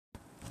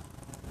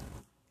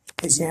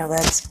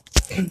Because,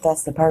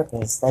 that's the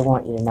purpose. They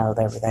want you to know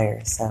they were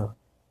there. So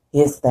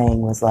his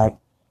thing was like,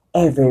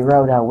 every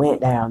road I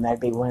went down, there'd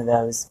be one of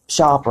those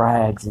shop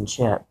rags and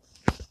shit.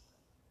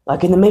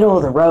 Like in the middle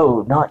of the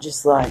road, not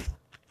just like,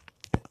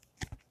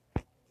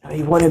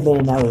 he wanted me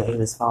to know that he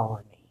was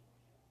following me.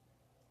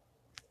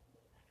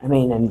 I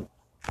mean, and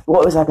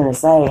what was I going to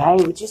say? Hey,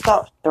 would you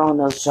stop throwing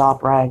those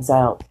shop rags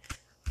out?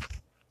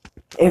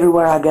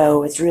 Everywhere I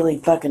go, it's really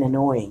fucking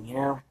annoying, you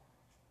know?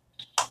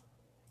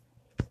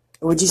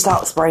 Would you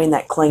stop spraying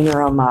that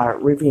cleaner on my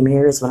rearview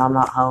mirrors when I'm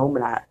not home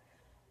and I,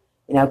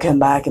 come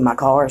back and my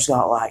car's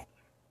got like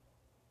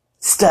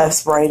stuff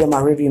sprayed in my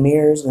rearview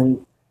mirrors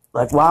and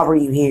like, why were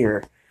you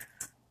here?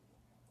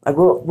 Like,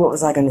 what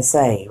was I going to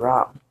say,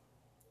 right?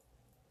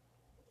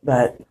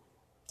 But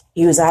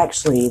he was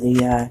actually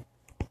the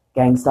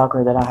gang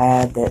stalker that I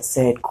had that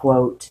said,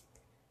 quote,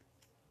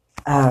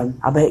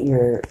 I bet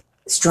you're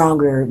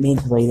stronger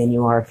mentally than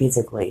you are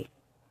physically.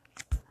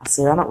 I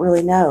said, I don't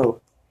really know.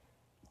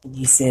 And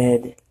he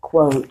said,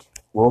 quote,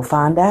 we'll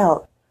find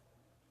out.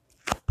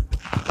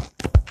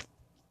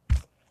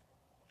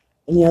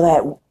 And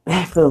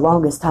that for the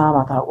longest time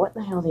I thought, what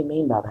the hell do he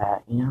mean by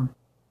that,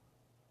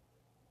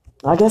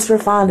 I guess we're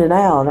finding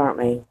out, aren't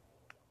we?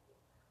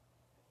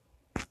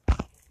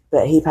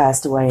 But he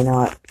passed away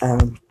not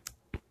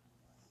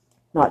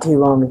too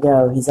long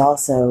ago. He's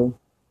also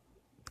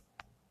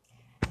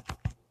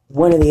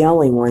one of the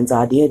only ones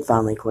I did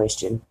finally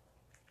question.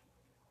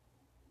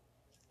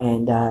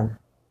 And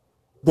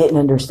didn't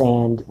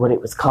understand what it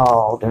was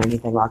called or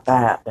anything like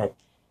that, but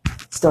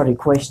started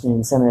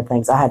questioning some of the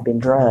things. I had been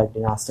drugged,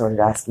 and I started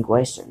asking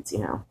questions,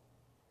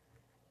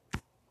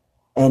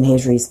 And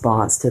his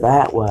response to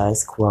that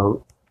was,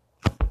 quote,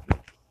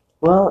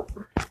 well,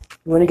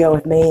 you want to go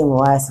with me and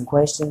we'll ask some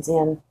questions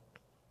in?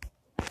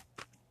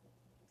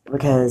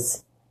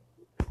 Because,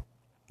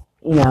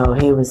 he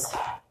was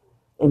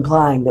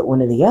implying that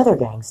one of the other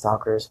gang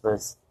stalkers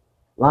was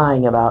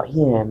lying about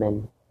him,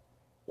 and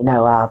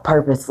I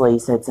purposely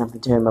said something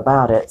to him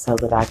about it so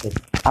that I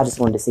just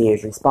wanted to see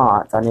his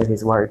response. I knew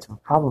his words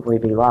would probably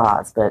be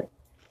lies, but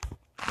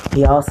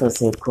he also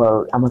said,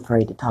 quote, I'm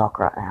afraid to talk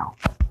right now.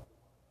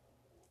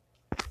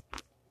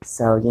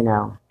 So, he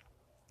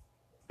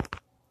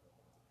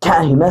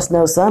must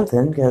know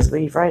something, because what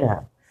are you afraid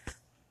of?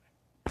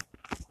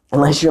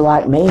 Unless you're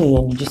like me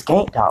and you just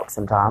can't talk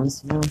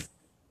sometimes, I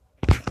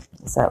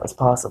guess that was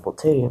possible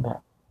too,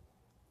 but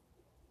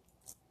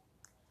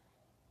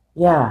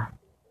yeah.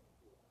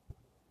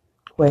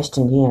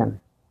 Questioned him.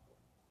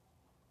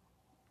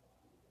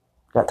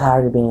 Got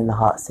tired of being in the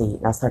hot seat,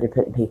 and I started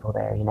putting people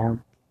there,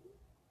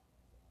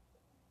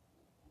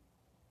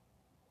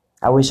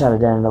 I wish I'd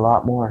have done it a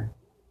lot more.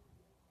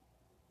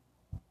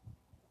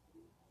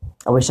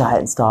 I wish I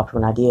hadn't stopped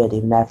when I did,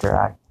 even after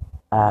I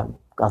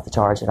got the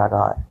charge that I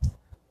got.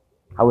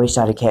 I wish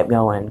I'd have kept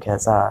going,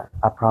 because I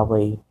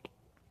probably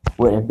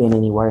wouldn't have been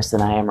any worse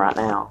than I am right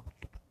now.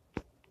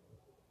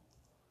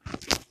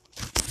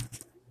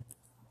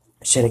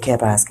 I should have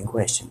kept asking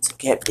questions,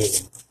 kept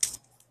digging.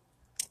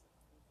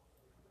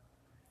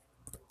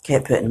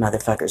 Kept putting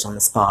motherfuckers on the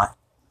spot.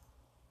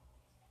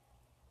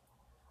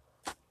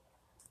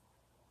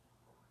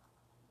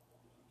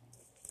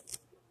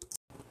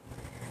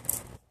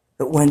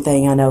 But one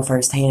thing I know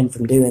firsthand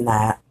from doing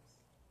that,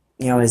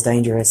 as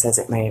dangerous as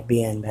it may have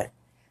been, but,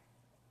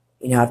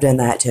 I've done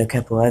that to a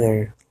couple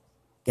other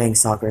gang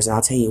stalkers, and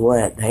I'll tell you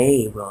what,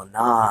 they will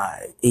not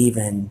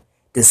even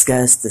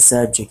discuss the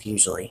subject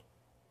usually.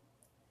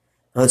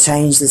 They'll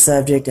change the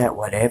subject at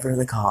whatever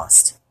the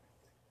cost.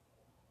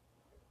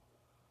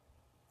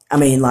 I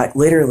mean, like,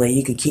 literally,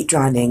 you could keep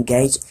trying to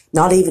engage,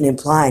 not even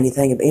imply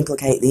anything,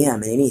 implicate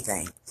them in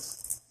anything.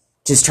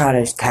 Just try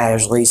to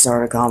casually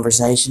start a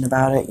conversation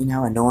about it,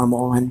 a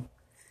normal one.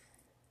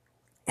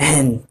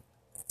 And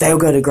they'll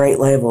go to great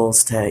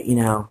levels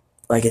to,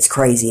 like, it's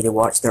crazy to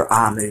watch their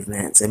eye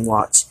movements and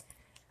watch,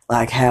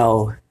 like,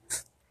 how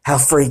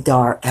freaked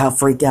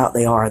out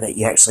they are that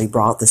you actually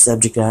brought the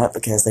subject up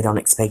because they don't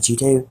expect you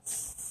to.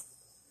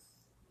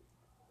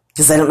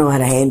 Because they don't know how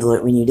to handle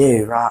it when you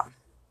do, right?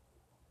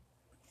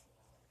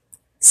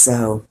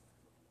 So,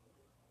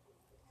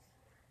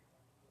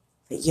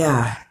 but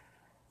yeah,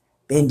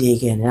 been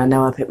digging, and I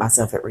know I put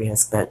myself at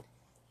risk, but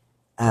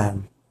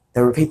there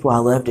were people I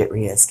loved at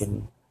risk,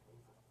 and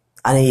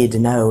I needed to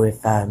know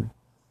if I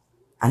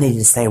needed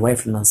to stay away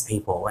from those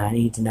people, and I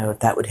needed to know if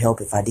that would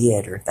help if I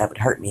did, or if that would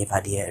hurt me if I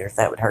did, or if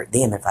that would hurt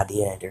them if I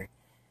did, or,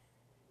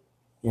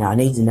 I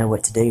needed to know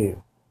what to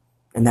do,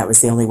 and that was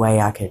the only way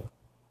I could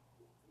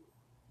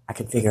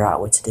figure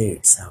out what to do,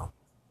 so.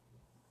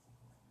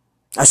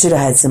 I should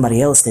have had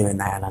somebody else doing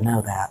that, I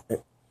know that,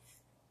 but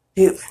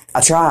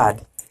I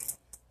tried.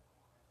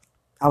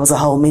 I was a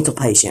whole mental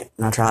patient,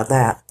 and I tried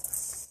that.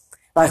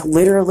 Like,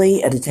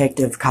 literally, a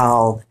detective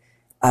called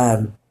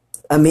a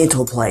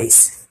mental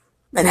place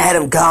and had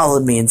him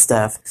calling me and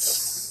stuff.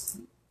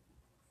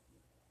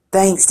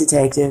 Thanks,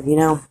 detective,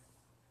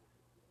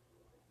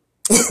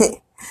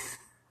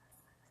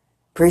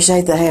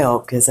 Appreciate the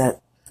help, because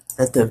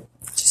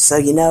just so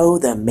you know,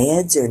 the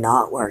meds are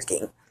not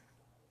working.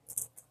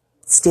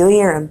 Still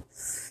hear them.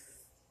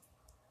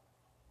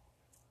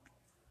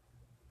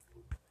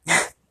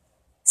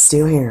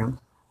 Still hear them.